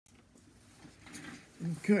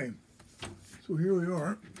Okay, so here we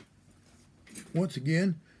are. Once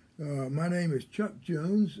again, my name is Chuck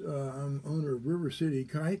Jones. I'm owner of River City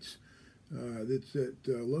Kites. That's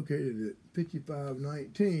located at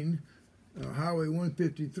 5519 Highway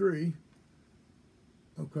 153.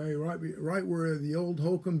 Okay, right where the old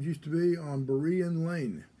Holcombs used to be on Berean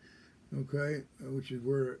Lane. Okay, which is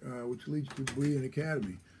where which leads to Berean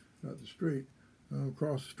Academy, not the street.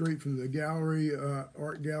 Across the street from the gallery,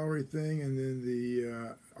 art gallery thing, and then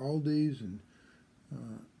the Aldi's and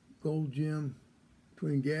Gold Gym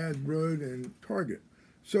between Gads Road and Target.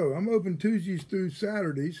 So I'm open Tuesdays through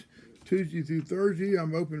Saturdays. Tuesday through Thursday,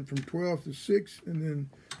 I'm open from 12 to 6, and then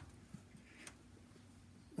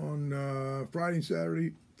on Friday and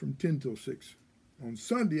Saturday from 10 till 6. On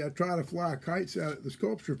Sunday, I try to fly kites out at the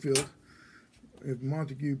sculpture field at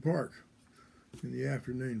Montague Park in the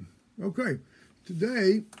afternoon. Okay.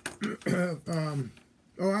 Today,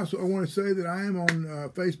 also I want to say that I am on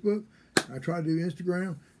Facebook. I try to do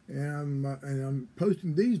Instagram, and I'm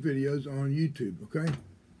posting these videos on YouTube. Okay.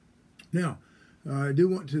 Now, I do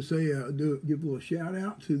want to say give a little shout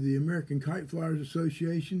out to the American Kite Flyers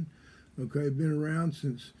Association. Okay, been around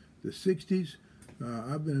since the '60s.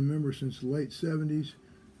 I've been a member since the late '70s,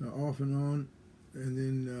 off and on, and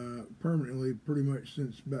then permanently pretty much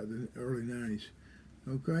since about the early '90s.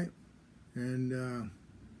 Okay. And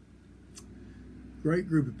great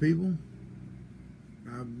group of people.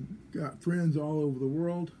 I've got friends all over the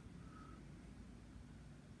world.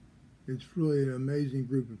 It's really an amazing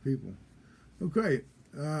group of people. Okay,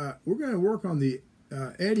 we're going to work on the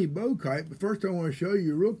Eddy Bow Kite, but first I want to show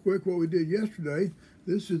you real quick what we did yesterday.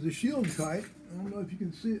 This is the shield kite. I don't know if you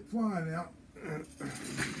can see it flying out.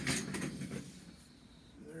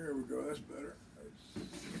 There we go, that's better.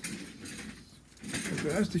 Okay,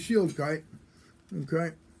 that's the shield kite.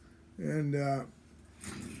 Okay, and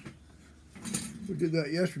we did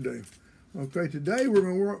that yesterday. Okay, today we're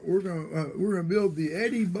gonna build the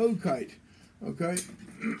Eddy Bow Kite. Okay,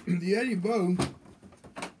 the Eddy Bow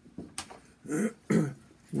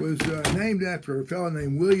was named after a fellow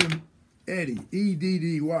named William Eddy,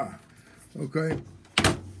 E-D-D-Y. Okay,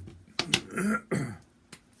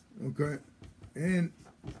 okay, and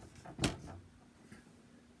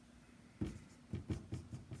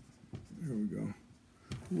there we go.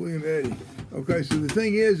 William Eddy. Okay, so the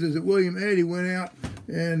thing is that William Eddy went out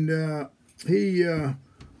and he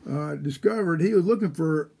discovered he was looking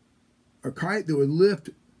for a kite that would lift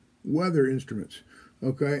weather instruments.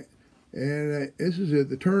 Okay, and this is at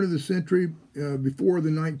the turn of the century, before the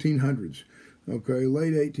 1900s. Okay,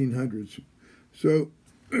 late 1800s. So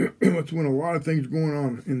that's when a lot of things were going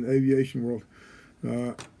on in the aviation world.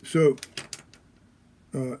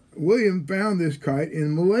 William found this kite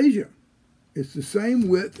in Malaysia. It's the same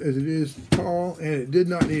width as it is tall, and it did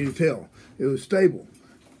not need a tail. It was stable.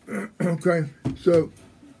 Okay, so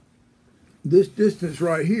this distance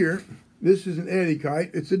right here, this is an Eddy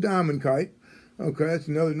kite. It's a diamond kite. Okay, that's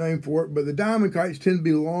another name for it. But the diamond kites tend to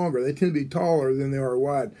be longer. They tend to be taller than they are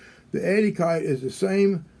wide. The Eddy kite is the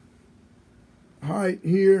same height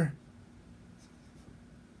here.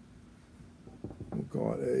 We'll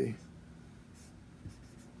call it A.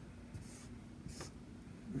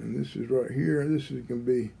 And this is right here. This is going to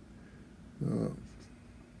be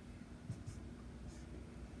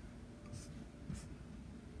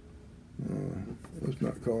let's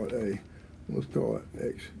not call it A. Let's call it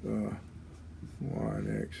X, Y,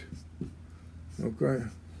 and X. Okay.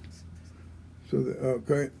 So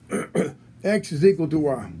okay, X is equal to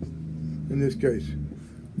Y in this case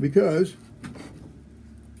because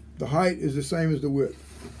the height is the same as the width.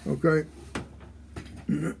 Okay.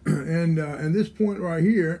 And this point right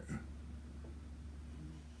here,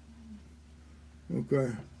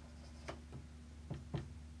 okay,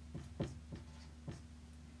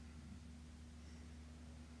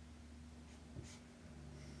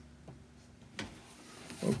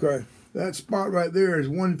 okay, that spot right there is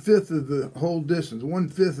 1/5 of the whole distance.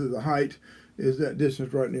 1/5 of the height is that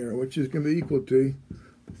distance right there, which is going to be equal to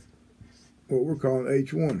what we're calling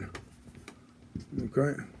H1.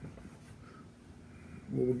 Okay.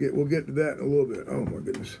 We'll get to that in a little bit. Oh my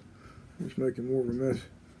goodness, it's making more of a mess.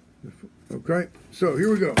 Okay, so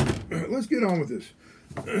here we go. Let's get on with this.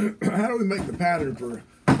 How do we make the pattern for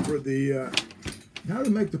the how do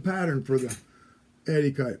we make the pattern for the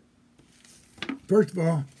Eddy kite? First of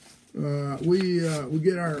all, we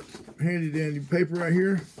get our handy dandy paper right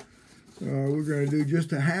here. We're going to do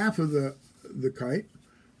just a half of the kite.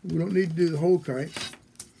 We don't need to do the whole kite.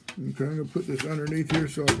 Okay, I'm going to put this underneath here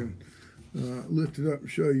so I can lift it up and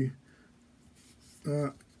show you.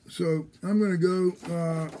 So I'm going to go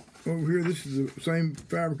over here. This is the same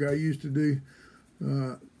fabric I used to do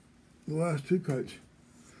the last two kites.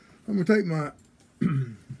 I'm going to take my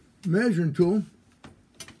measuring tool, in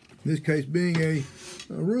this case being a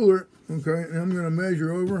ruler, okay, and I'm going to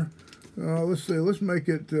measure over. Let's see, let's make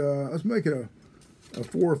it a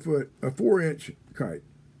 4-inch kite,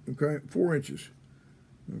 okay, 4 inches,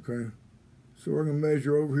 okay. So we're going to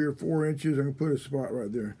measure over here 4 inches. I'm going to put a spot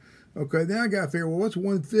right there. Okay, then I got to figure, well, what's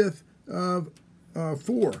 1/5 of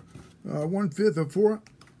 4? 1/5 of 4.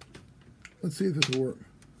 Let's see if this will work.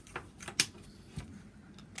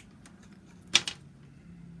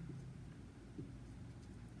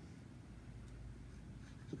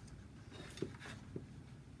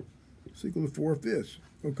 It's equal to 4/5,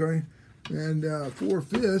 okay? And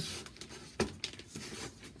 4/5,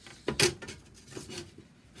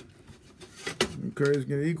 okay, is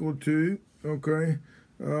going to equal to, okay,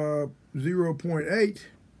 0.8.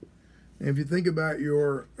 And if you think about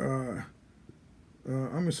your, I'm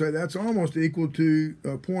going to say that's almost equal to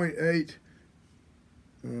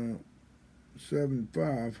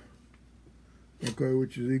 0.875, okay,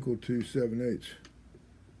 which is equal to 7/8,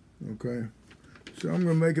 okay. So I'm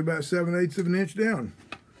going to make about 7/8 of an inch down,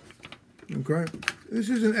 okay. This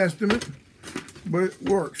is an estimate, but it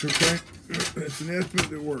works, okay. It's an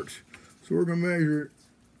estimate that works. So we're going to measure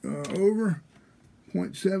over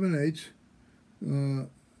 0.7/8.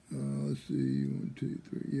 Let's see, 1, 2,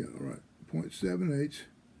 3. Yeah, all right. 0.7/8.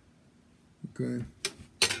 Okay,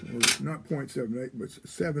 or not 0.78, but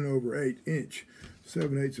 7/8 inch.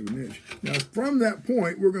 7/8 of an inch. Now from that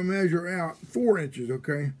point, we're going to measure out 4 inches.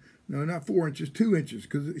 Okay. No, not 4 inches, 2 inches,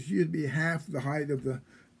 because it should be half the height of the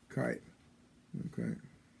kite. Okay.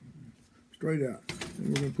 Straight out. And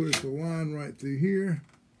we're going to put a line right through here.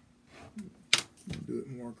 I'll do it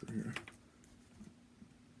in marker here.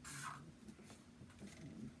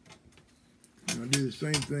 And I'll do the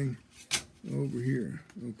same thing over here,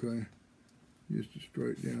 okay? Just a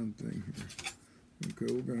straight down thing here.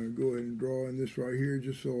 Okay, we're going to go ahead and draw in this right here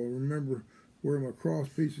just so I'll remember where my cross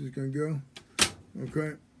piece is going to go.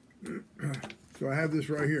 Okay? So I have this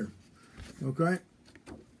right here. Okay?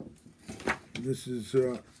 This is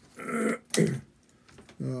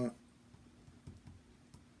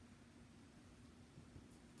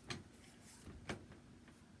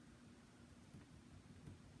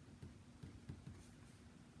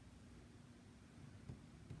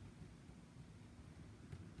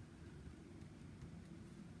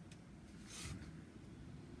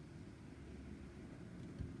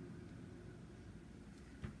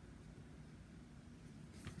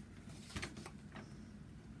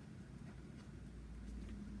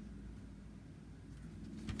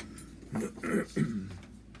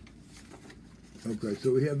okay,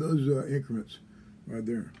 so we have those increments right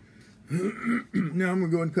there. Now I'm going to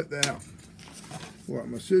go ahead and cut that out. Pull out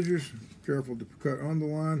my scissors. Careful to cut on the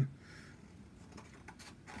line.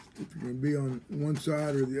 If you're going to be on one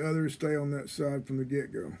side or the other, stay on that side from the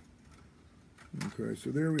get-go. Okay,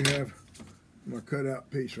 so there we have my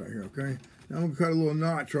cut-out piece right here, okay? Now I'm going to cut a little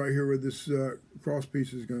notch right here where this cross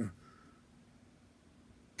piece is going to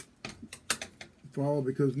fall,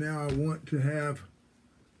 because now I want to have,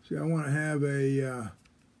 see, I want to have a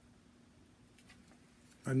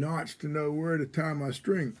notch to know where to tie my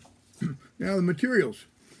string. Now the materials.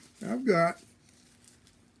 I've got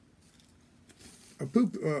a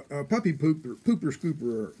puppy pooper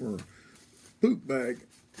scooper or poop bag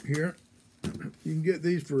here. You can get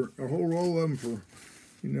these for a whole roll of them for,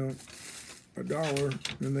 you know,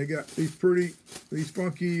 $1. And they got these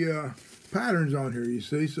funky patterns on here, you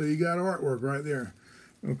see. So you got artwork right there.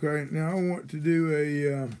 Okay, now I want to do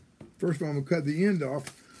a, first of all, I'm going to cut the end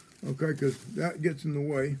off, okay, because that gets in the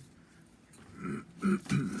way.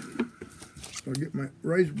 So I'll get my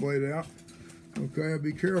razor blade out. Okay, I'll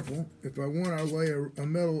be careful. If I want, I'll lay a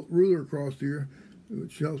metal ruler across here,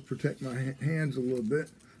 which helps protect my hands a little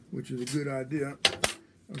bit, which is a good idea.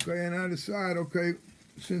 Okay, and I decide, okay,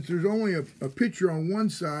 since there's only a picture on one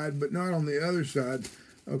side, but not on the other side,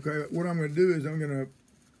 okay, what I'm going to do is I'm going to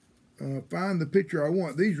find the picture I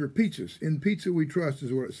want. These are pizzas. In pizza we trust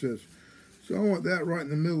is what it says. So I want that right in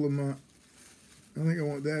the middle of my, I think I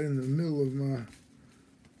want that in the middle of my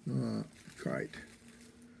kite.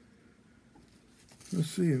 Let's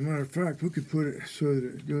see, as a matter of fact, we could put it so that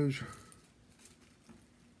it goes,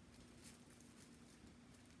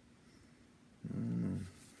 I don't know.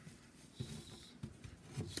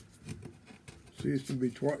 See, it's going to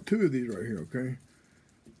be two of these right here, okay?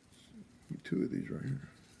 Two of these right here.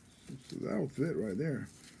 So that'll fit right there.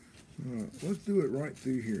 Let's do it right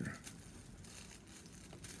through here.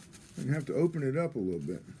 I'm going to have to open it up a little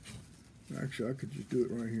bit. Actually, I could just do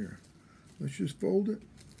it right here. Let's just fold it.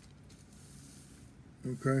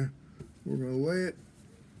 Okay. we're going to lay it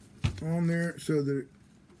on there so that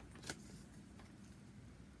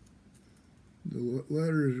the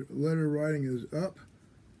letter writing is up,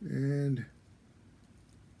 and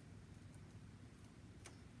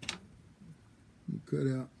cut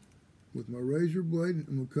out with my razor blade,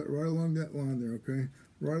 and we'll cut right along that line there, okay?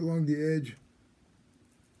 Right along the edge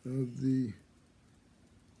of the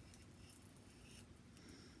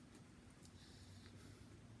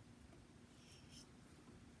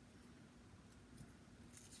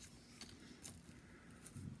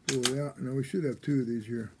pull it out. Now we should have two of these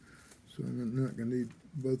here, so I'm not going to need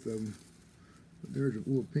both of them. But there's a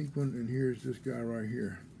little pink one, and here's this guy right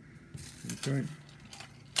here, okay?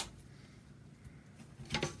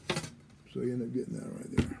 So you end up getting that right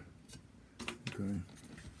there. Okay.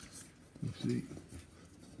 Let's see.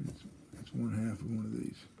 That's one half of one of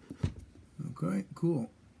these. Okay, cool.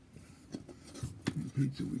 And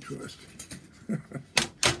pizza we trust.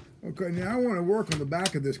 Okay, now I want to work on the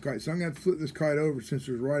back of this kite. So I'm going to flip this kite over since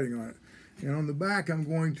there's writing on it. And on the back, I'm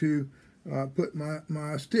going to put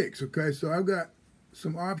my sticks. Okay, so I've got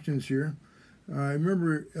some options here. I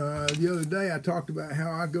remember the other day I talked about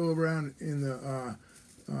how I go around in the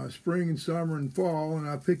spring and summer and fall, and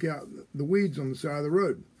I pick out the weeds on the side of the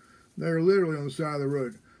road. They're literally on the side of the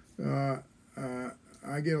road.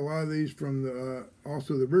 I get a lot of these from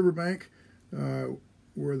also the riverbank,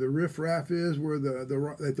 where the riffraff is, where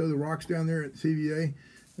they throw the rocks down there at the CVA.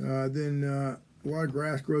 Then a lot of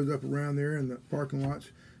grass grows up around there in the parking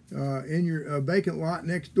lots. In your vacant lot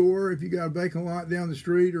next door, if you got a vacant lot down the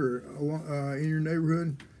street or in your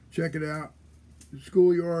neighborhood, check it out.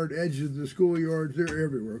 Schoolyard, edges of the schoolyards, they're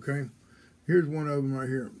everywhere, okay? Here's one of them right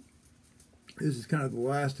here. This is kind of the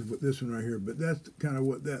last of this one right here, but that's kind of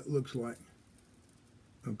what that looks like,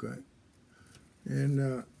 okay?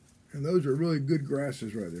 And those are really good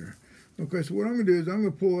grasses right there. Okay, so what I'm going to do is I'm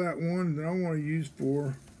going to pull out one that I want to use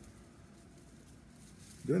for,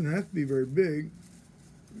 doesn't have to be very big.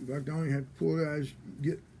 In fact, I only have to pull it out, just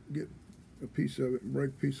get a piece of it and break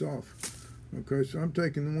a piece off. Okay, so I'm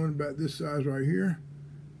taking the one about this size right here,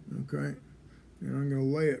 okay, and I'm going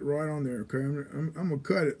to lay it right on there, okay? I'm going to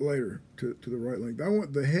cut it later to the right length. I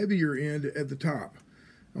want the heavier end at the top.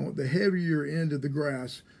 I want the heavier end of the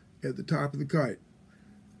grass at the top of the kite,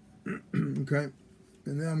 okay?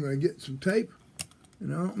 And then I'm going to get some tape,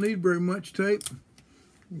 and I don't need very much tape.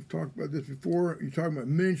 We've talked about this before. You're talking about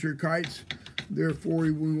miniature kites, therefore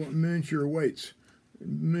we want miniature weights,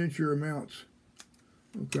 miniature amounts.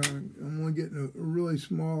 Okay, I'm only getting a really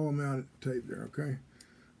small amount of tape there, okay?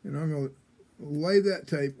 And I'm going to lay that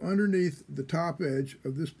tape underneath the top edge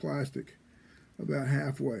of this plastic about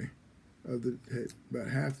halfway of the tape, about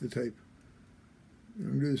half the tape. And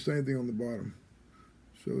I'm going to do the same thing on the bottom.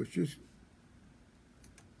 So it's just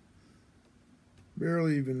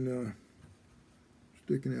barely even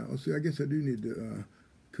sticking out. Let's see, I guess I do need to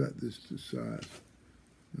cut this to size,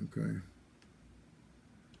 okay?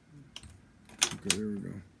 Okay, there we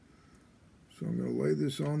go. So I'm going to lay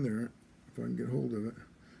this on there if I can get hold of it.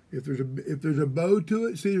 If there's a bow to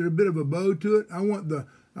it, see, there's a bit of a bow to it. I want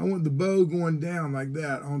the bow going down like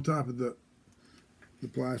that on top of the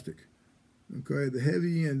plastic. Okay, the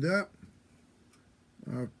heavy end up.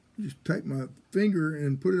 I'll just take my finger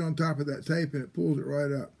and put it on top of that tape, and it pulls it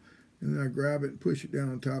right up. And then I grab it and push it down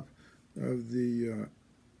on top of the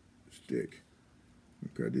stick.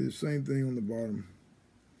 Okay, I do the same thing on the bottom.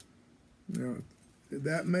 Now,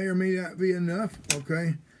 that may or may not be enough,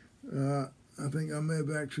 okay? I think I may have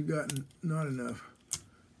actually gotten not enough.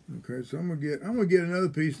 Okay, so I'm gonna get another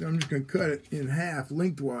piece, and I'm just gonna cut it in half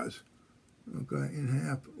lengthwise. Okay, in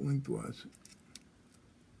half lengthwise.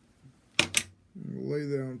 I'm gonna lay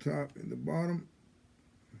that on top and the bottom.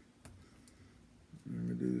 I'm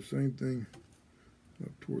gonna do the same thing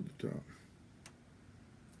up toward the top.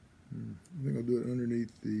 I think I'll do it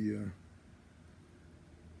underneath the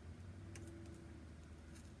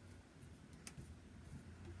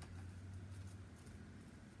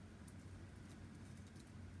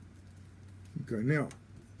okay, now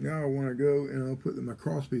I want to go and I'll put my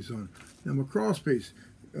cross piece on. Now my cross piece,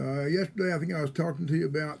 yesterday I think I was talking to you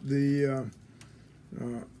about the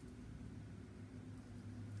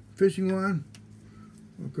fishing line.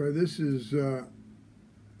 Okay, this is I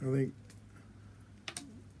think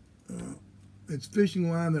it's fishing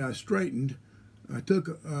line that I straightened. I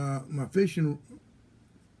took my fishing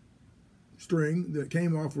string that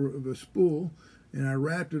came off of a spool, and I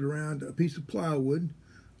wrapped it around a piece of plywood.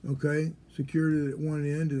 Okay, secured it at one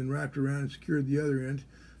end and then wrapped it around and secured the other end.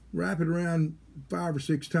 Wrap it around 5 or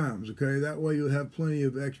 6 times, okay? That way you'll have plenty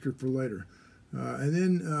of extra for later. And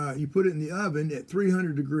then you put it in the oven at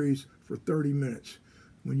 300 degrees for 30 minutes.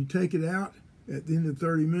 When you take it out at the end of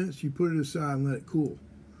 30 minutes, you put it aside and let it cool.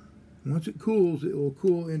 Once it cools, it will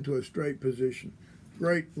cool into a straight position.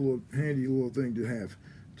 Great little handy little thing to have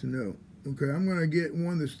to know. Okay, I'm going to get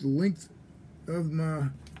one that's the length of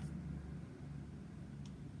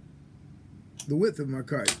the width of my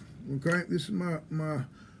kite. Okay, this is my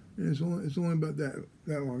it's only about that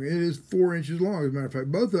long. It is 4 inches long, as a matter of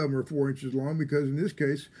fact. Both of them are 4 inches long because in this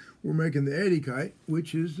case we're making the Eddy kite,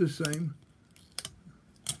 which is the same.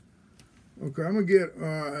 Okay, I'm gonna get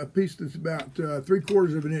a piece that's about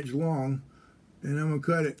 3/4 of an inch long, and I'm gonna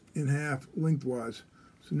cut it in half lengthwise.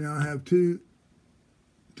 So now I have two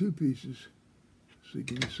pieces. See,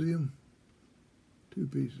 can you see them? 2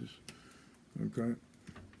 pieces. Okay.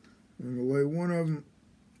 I'm gonna lay one of them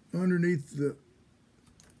underneath the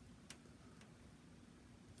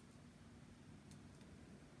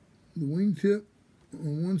wingtip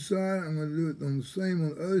on one side. I'm going to do it on the same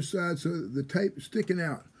on the other side so that the tape is sticking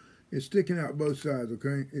out. It's sticking out both sides,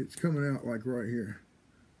 okay? It's coming out like right here,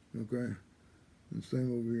 okay? And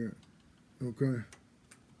same over here, okay?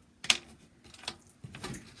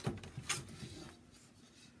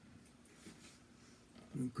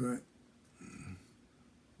 Okay.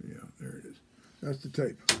 Yeah, there it is. That's the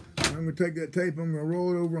tape. I'm going to take that tape, I'm going to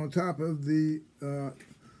roll it over on top of the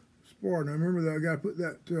spar. Now remember that I got to put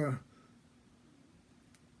that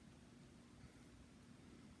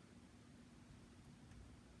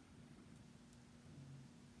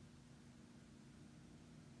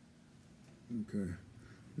okay.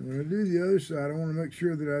 Now when I do the other side, I want to make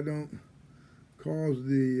sure that I don't cause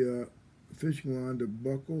the fishing line to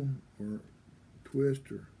buckle or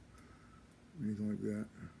twist or anything like that.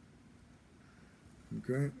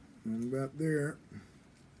 Okay, I'm about there.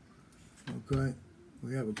 Okay,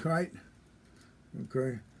 we have a kite.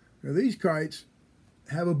 Okay, now these kites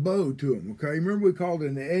have a bow to them. Okay, remember we called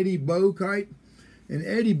it an Eddy Bow Kite. An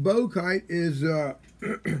Eddy Bow Kite is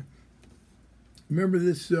remember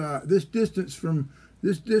this this distance from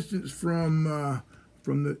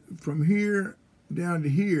here down to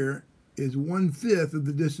here is 1/5 of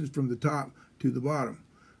the distance from the top to the bottom.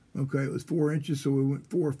 Okay, it was 4 inches, so we went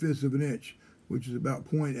 4/5 of an inch, which is about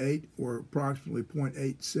 0.8 or approximately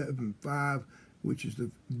 0.875, which is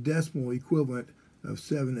the decimal equivalent of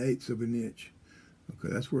 7/8 of an inch. Okay,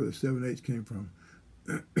 that's where the 7/8 came from.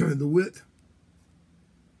 The width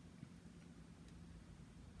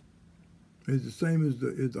is the same as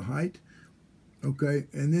the height. Okay,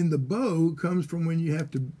 and then the bow comes from when you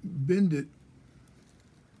have to bend it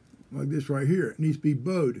like this right here. It needs to be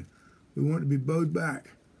bowed. We want it to be bowed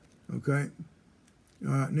back. Okay,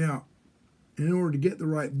 now in order to get the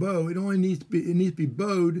right bow, it needs to be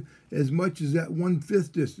bowed as much as that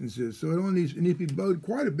 1/5 distance is. So it needs to be bowed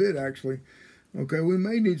quite a bit actually. Okay, we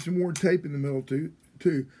may need some more tape in the middle too.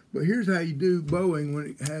 But here's how you do bowing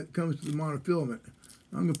when it comes to the monofilament.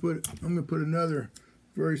 I'm gonna put another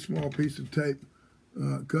very small piece of tape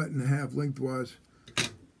cut in half lengthwise.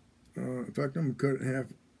 In fact, I'm gonna cut it in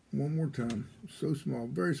half one more time. So small,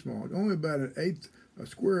 very small, only about a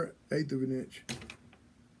square eighth of an inch.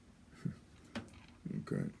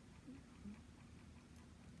 Okay.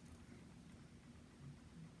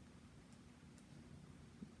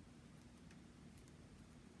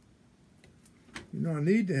 You know, I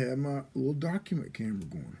need to have my little document camera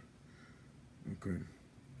going. Okay.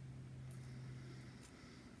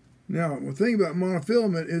 Now, the thing about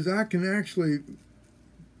monofilament is I can actually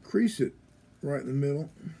crease it right in the middle.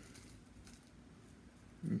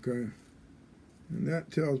 Okay. And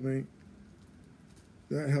that tells me,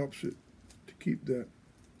 that helps it to keep that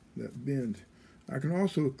bend. I can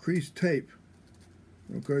also crease tape.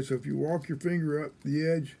 Okay, so if you walk your finger up the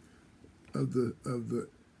edge of the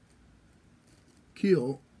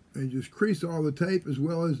keel and just crease all the tape as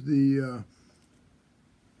well as the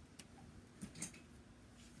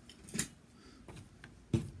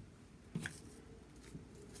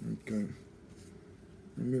okay.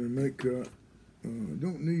 I'm going to make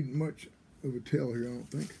don't need much of a tail here, I don't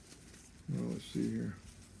think. Well, let's see here.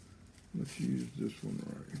 Let's use this one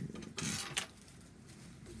right here.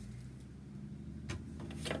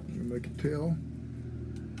 Okay. I'm going to make a tail.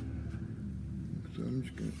 So I'm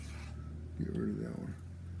just going to get rid of that one.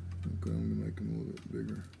 Okay, I'm going to make them a little bit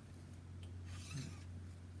bigger.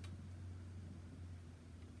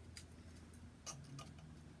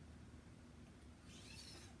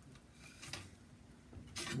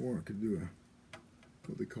 Or I could do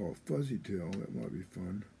what they call a fuzzy tail. That might be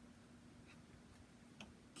fun.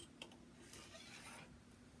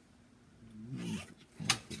 I don't know if it's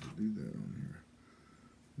possible to do that on here.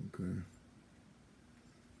 Okay.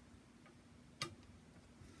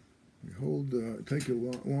 You hold, take a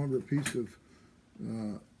longer piece of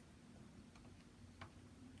of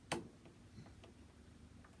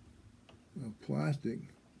plastic,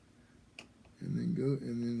 and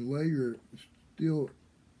then lay your steel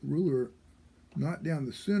ruler not down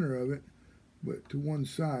the center of it, but to one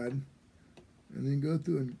side, and then go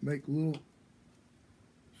through and make little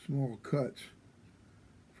small cuts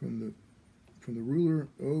from the ruler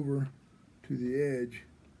over to the edge,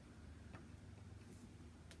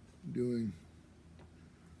 doing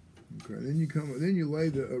okay. Then you lay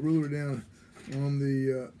the ruler down on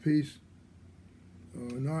the piece,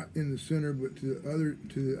 not in the center, but to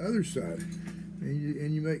the other side,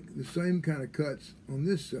 and you make the same kind of cuts on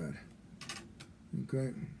this side.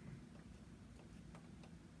 Okay.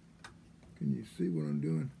 Can you see what I'm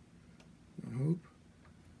doing? I hope.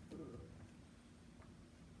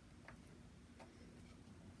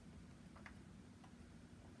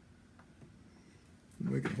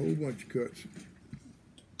 Make a whole bunch of cuts.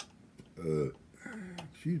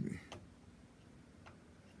 Excuse me.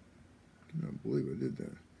 Cannot believe I did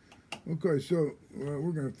that. Okay, so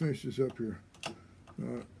we're going to finish this up here.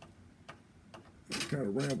 I kind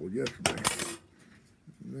of rambled yesterday,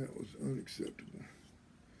 and that was unacceptable.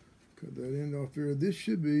 Cut that end off there. This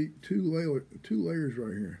should be two layers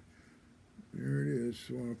right here. There it is.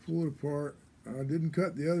 So when I pull it apart, I didn't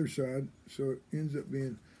cut the other side, so it ends up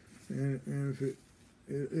being, and if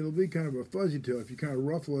it'll be kind of a fuzzy tail. If you kind of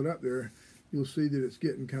ruffle it up there, you'll see that it's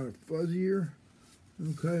getting kind of fuzzier.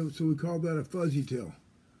 Okay, so we call that a fuzzy tail.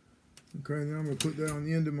 Okay, now I'm going to put that on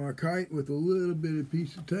the end of my kite with a little bitty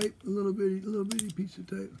piece of tape, a little bitty piece of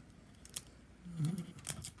tape.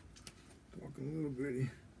 Talking a little bitty.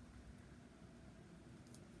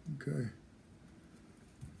 Okay.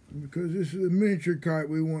 Because this is a miniature kite,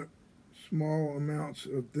 we want small amounts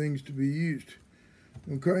of things to be used.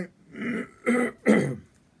 Okay.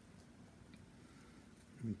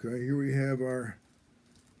 Okay, here we have our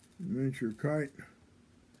miniature kite.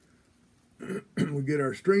 We'll get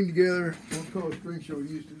our string together. What color string shall we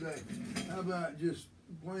use today? How about just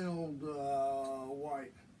plain old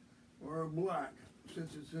white or black?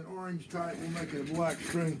 Since it's an orange kite, we'll make it a black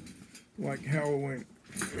string like Halloween.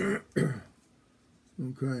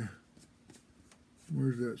 Okay.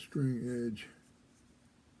 Where's that string edge?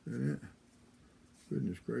 Is that it?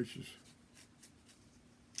 Goodness gracious.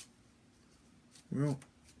 Well,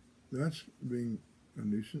 that's being a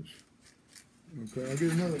nuisance. Okay, I'll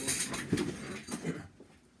get another one.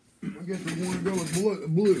 I guess we want to go with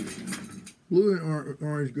blue. Blue and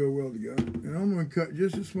orange go well together. And I'm going to cut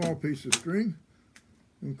just a small piece of string.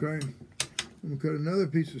 Okay. I'm going to cut another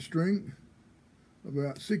piece of string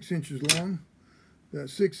about 6 inches long. That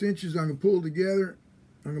 6 inches I'm going to pull together.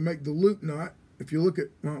 I'm going to make the loop knot. If you look at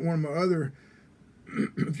one of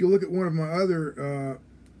my other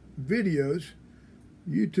videos,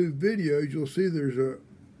 YouTube videos, you'll see there's a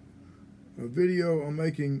video on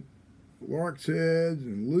making lark's heads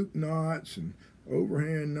and loop knots and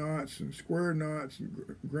overhand knots and square knots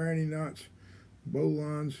and granny knots,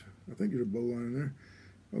 bowlines. I think there's a bowline in there.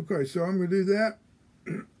 Okay, so I'm going to do that.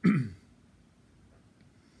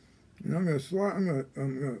 And I'm going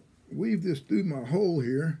to weave this through my hole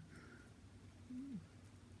here.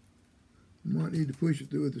 Might need to push it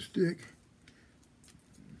through with a stick.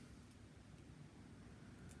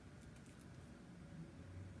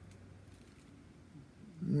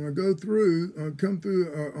 When I go through, I'll come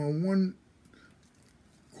through on one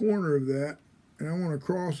corner of that, and I want to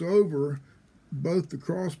cross over both the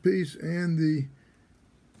cross piece and the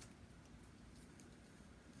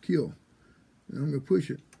keel. And I'm going to push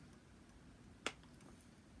it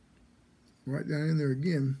right down in there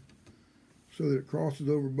again so that it crosses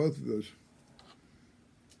over both of those.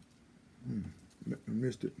 I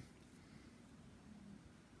missed it.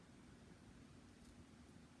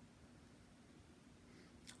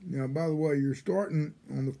 Now, by the way, you're starting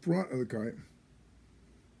on the front of the kite.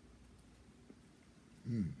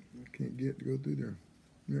 I can't get it to go through there.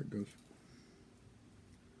 There it goes.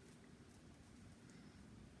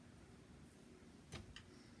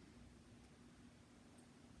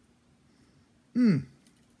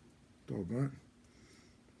 Doggone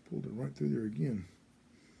it. Pulled it right through there again.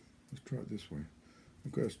 Let's try it this way.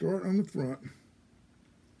 Okay, start on the front.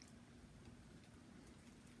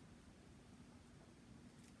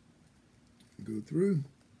 Go through.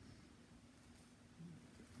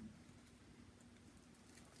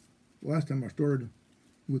 Last time I started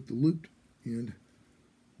with the looped end.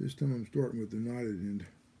 This time I'm starting with the knotted end.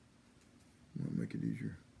 Might make it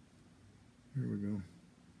easier. Here we go.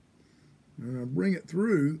 And I bring it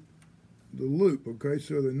through the loop, okay?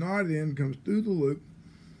 So the knotted end comes through the loop,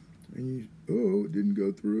 and you, oh, it didn't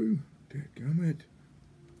go through. Dadgummit.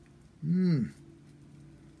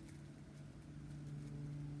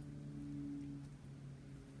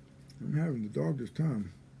 I'm having the doggiest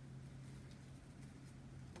time.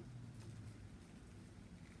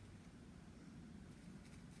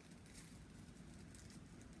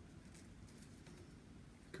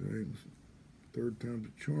 Okay, third time's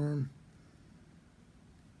a charm.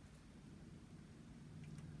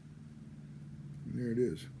 And there it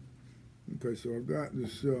is. Okay, so I've got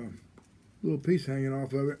this little piece hanging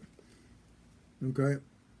off of it. Okay.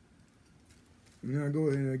 And then I go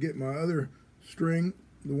ahead and I get my other string,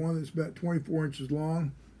 the one that's about 24 inches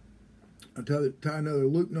long. I tie another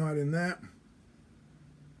loop knot in that.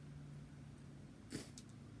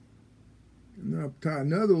 And then I'll tie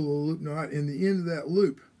another little loop knot in the end of that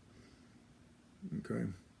loop. Okay.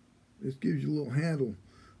 This gives you a little handle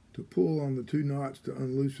to pull on the two knots to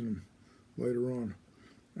unloosen them later on.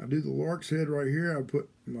 I'll do the lark's head right here. I'll put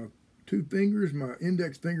my two fingers, my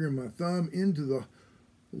index finger and my thumb, into the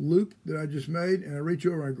loop that I just made, and I reach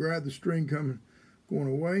over and I grab the string going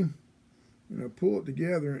away, and I pull it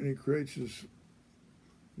together, and it creates this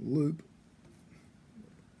loop,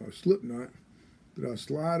 a slip knot, that I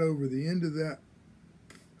slide over the end of that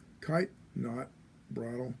kite knot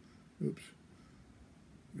bridle, oops,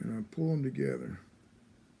 and I pull them together.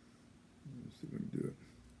 Let's see if I can do it.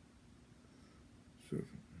 So,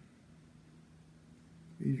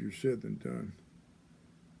 easier said than done.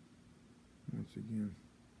 Once again,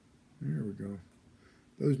 there we go.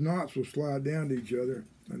 Those knots will slide down to each other,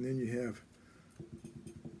 and then you have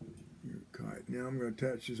your kite. Now I'm going to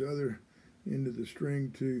attach this other end of the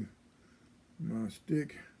string to my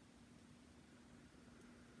stick,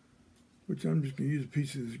 which I'm just going to use a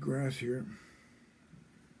piece of this grass here.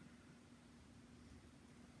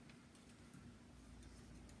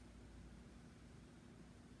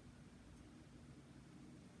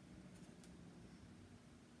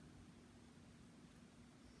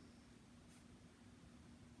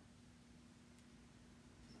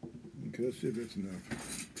 Okay, let's see if that's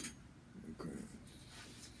enough. Okay.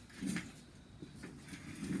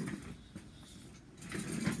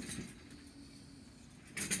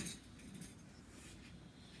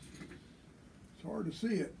 It's hard to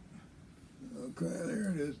see it. Okay,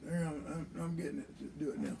 there it is. There, I'm getting it to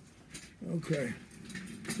do it now. Okay,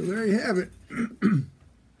 so there you have it.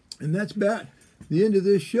 And that's about the end of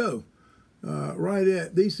this show.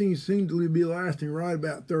 These things seem to be lasting right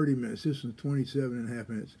about 30 minutes. This is 27.5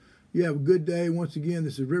 minutes. You have a good day. Once again,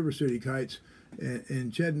 this is River City Kites in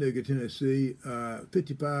Chattanooga, Tennessee,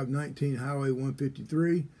 5519 Highway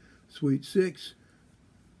 153, Suite 6,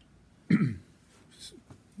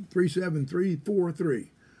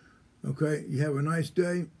 37343. Okay, you have a nice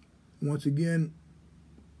day. Once again,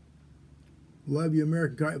 love you,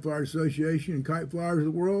 American Kite Flyers Association and Kite Flyers of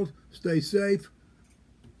the world. Stay safe.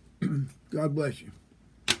 God bless you.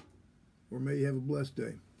 Or may you have a blessed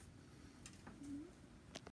day.